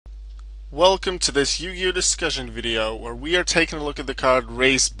Welcome to this Yu-Gi-Oh! Discussion video where we are taking a look at the card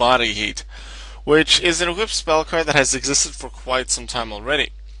Raise Body Heat, which is an equipped spell card that has existed for quite some time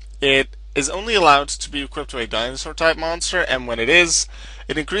already. It is only allowed to be equipped to a dinosaur type monster, and when it is,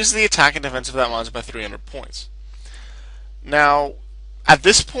 it increases the attack and defense of that monster by 300 points. Now, at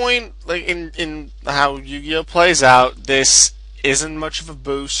this point, like in how Yu-Gi-Oh! Plays out, this isn't much of a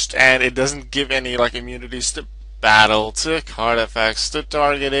boost, and it doesn't give any immunities to battle, to card effects, to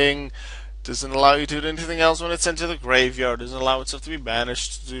targeting. Doesn't allow you to do anything else when it's sent to the graveyard. Doesn't allow itself to be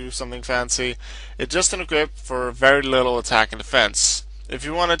banished to do something fancy. It's just an equip for very little attack and defense. If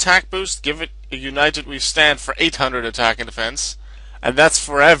you want attack boost, give it a United We Stand for 800 attack and defense, and that's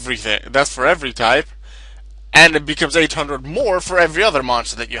for everything. That's for every type, and it becomes 800 more for every other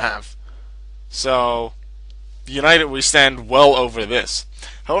monster that you have. So, United We Stand well over this.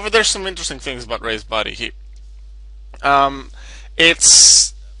 However, there's some interesting things about Raised Body Heat.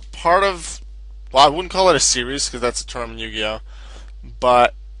 It's part of, well, I wouldn't call it a series because that's a term in Yu-Gi-Oh!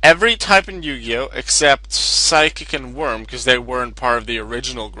 But every type in Yu-Gi-Oh! Except Psychic and Worm, because they weren't part of the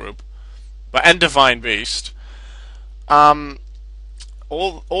original group, and Divine Beast, all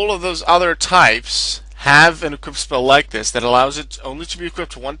of those other types have an equipped spell like this that allows it only to be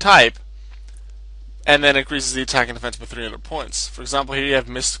equipped to one type, and then increases the attack and defense by 300 points. For example, here you have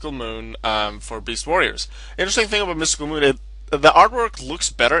Mystical Moon for Beast Warriors. Interesting thing about Mystical Moon, the artwork looks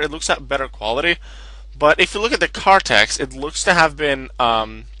better. It looks at better quality, but if you look at the card text, it looks to have been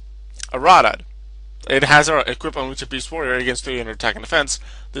errata. It has our equip only to Beast Warrior against 300 attack and defense.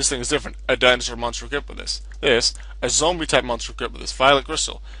 This thing is different. A dinosaur monster equipped with this. A zombie type monster equipped with this. Violet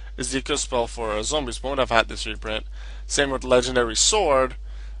Crystal is the equip spell for zombies. Won't have had this reprint. Same with Legendary Sword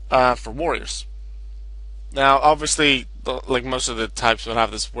for warriors. Now, obviously, like most of the types will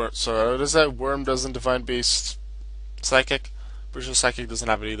have this worm. So, does that Worm doesn't Divine Beast Psychic? Pretty sure Psychic doesn't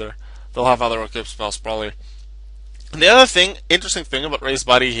have it either. They'll have other equipped spells probably. And the other interesting thing about Raised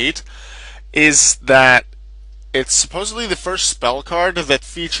Body Heat is that it's supposedly the first spell card that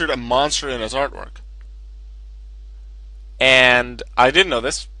featured a monster in its artwork. And I didn't know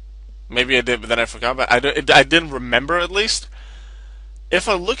this. Maybe I did, but then I forgot. But I didn't remember at least. If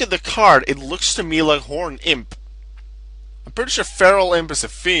I look at the card, it looks to me like Horn Imp. I'm pretty sure Feral Imp is a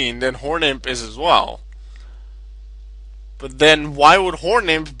fiend, and Horn Imp is as well. But then, why would Horn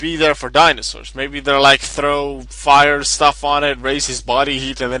Imp be there for dinosaurs? Maybe they're like, throw fire stuff on it, raise his body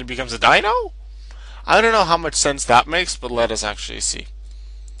heat, and then it becomes a dino? I don't know how much sense that makes, but let us actually see.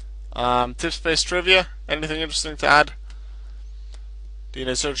 Tips-based trivia? Anything interesting to add? Do you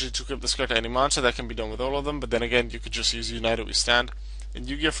need surgery to equip this card to any monster? That can be done with all of them, but then again, you could just use United We Stand. In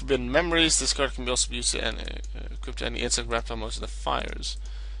Yu-Gi-Oh! Forbidden Memories, this card can also be used to equip to any insect, reptile, most of the fires.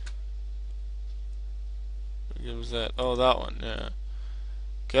 What was that? Oh, that one, yeah.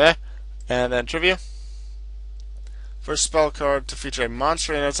 Okay, and then trivia. First spell card to feature a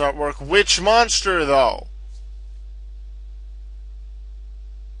monster in its artwork. Which monster, though?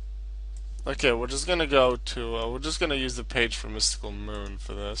 Okay, we're just gonna go to, we're just gonna use the page for Mystical Moon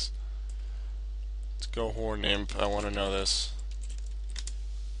for this. Let's go Horn Imp, I wanna know this.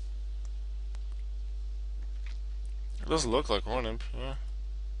 It does look like Horn Imp, yeah.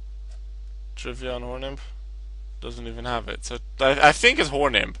 Trivia on Horn Imp. Doesn't even have it. So I think it's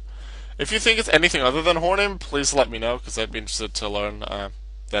Horn Imp. If you think it's anything other than Horn Imp, please let me know, because I'd be interested to learn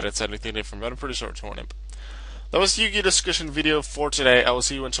that it's anything different, but I'm pretty sure it's Horn Imp. That was the Yu-Gi-Oh! Discussion video for today. I will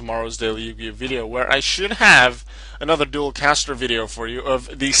see you in tomorrow's daily Yu-Gi-Oh! Video, where I should have another dual caster video for you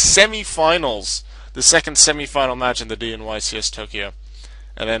of the semi-finals, the second semi-final match in the DNYCS Tokyo.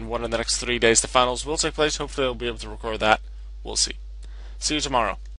 And then one in the next 3 days, the finals will take place. Hopefully I'll be able to record that. We'll see. See you tomorrow.